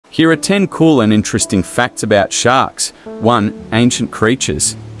Here are 10 cool and interesting facts about sharks. 1. Ancient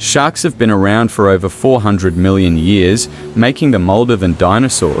creatures. Sharks have been around for over 400 million years, making them older than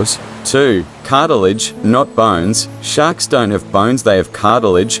dinosaurs. 2. Cartilage, not bones. Sharks don't have bones, they have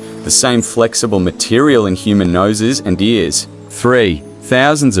cartilage, the same flexible material in human noses and ears. 3.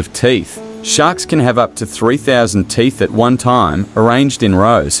 Thousands of teeth. Sharks can have up to 3,000 teeth at one time, arranged in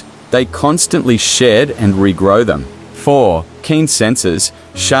rows. They constantly shed and regrow them. 4. Keen senses.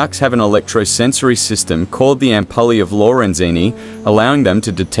 Sharks have an electrosensory system called the ampullae of Lorenzini, allowing them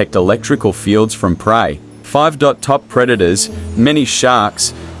to detect electrical fields from prey. 5. Top predators. Many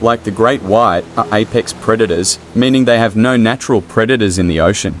sharks, like the great white, are apex predators, meaning they have no natural predators in the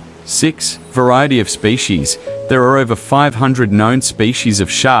ocean. 6. Variety of species. There are over 500 known species of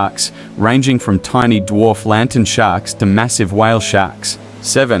sharks, ranging from tiny dwarf lantern sharks to massive whale sharks.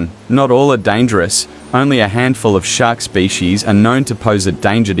 7. Not all are dangerous. Only a handful of shark species are known to pose a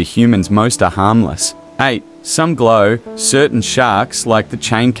danger to humans, most are harmless. 8. Some glow. Certain sharks, like the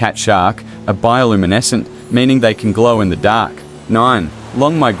chain cat shark, are bioluminescent, meaning they can glow in the dark. 9.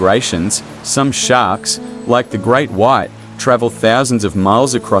 Long migrations. Some sharks, like the great white, travel thousands of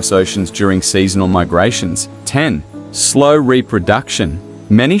miles across oceans during seasonal migrations. 10. Slow reproduction.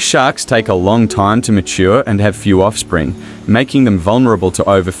 Many sharks take a long time to mature and have few offspring, making them vulnerable to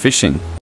overfishing.